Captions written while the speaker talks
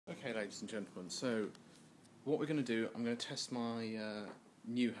Okay, ladies and gentlemen, so what we're going to do, I'm going to test my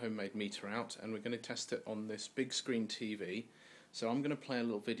new homemade meter out, and we're going to test it on this big screen TV. So I'm going to play a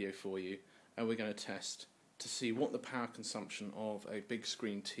little video for you, and we're going to test to see what the power consumption of a big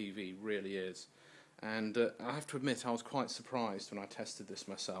screen TV really is. And I have to admit, I was quite surprised when I tested this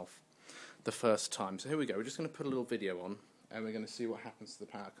myself the first time. So here we go, we're just going to put a little video on, and we're going to see what happens to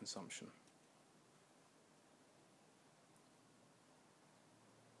the power consumption.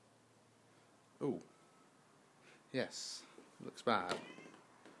 Oh, yes, looks bad.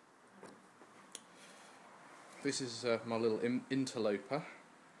 This is my little interloper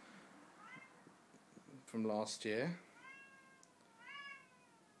from last year.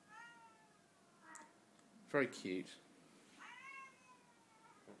 Very cute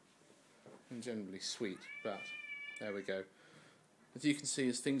and generally sweet, but there we go. As you can see,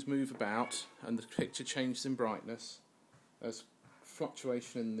 as things move about and the picture changes in brightness, there's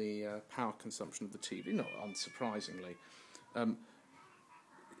fluctuation in the power consumption of the TV, not unsurprisingly.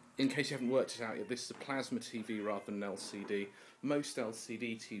 In case you haven't worked it out yet, this is a plasma TV rather than an LCD. Most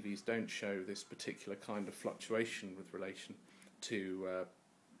LCD TVs don't show this particular kind of fluctuation with relation to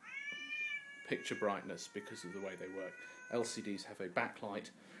picture brightness because of the way they work. LCDs have a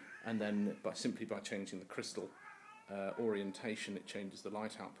backlight, and then simply by changing the crystal orientation it changes the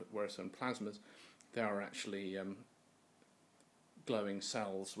light output, whereas on plasmas there are actually glowing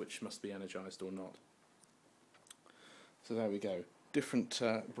cells which must be energized or not. So there we go. Different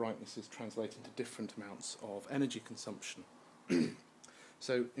brightnesses translate into different amounts of energy consumption.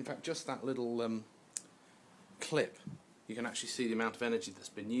 So in fact, just that little clip, you can actually see the amount of energy that's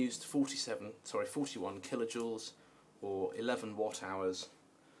been used. 41 kilojoules, or 11 watt hours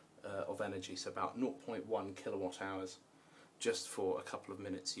of energy, so about 0.1 kilowatt hours just for a couple of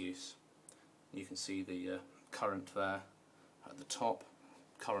minutes use. You can see the current there at the top,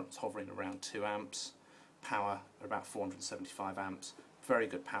 current's hovering around 2 amps, power about 475 amps, very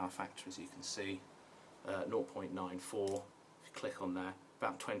good power factor as you can see, 0.94, if you click on there,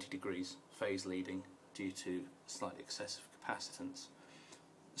 about 20 degrees phase leading due to slightly excessive capacitance.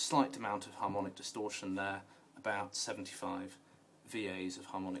 A slight amount of harmonic distortion there, about 75 VAs of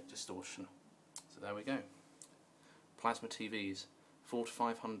harmonic distortion. So there we go. Plasma TVs, 400 to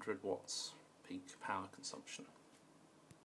 500 watts peak power consumption.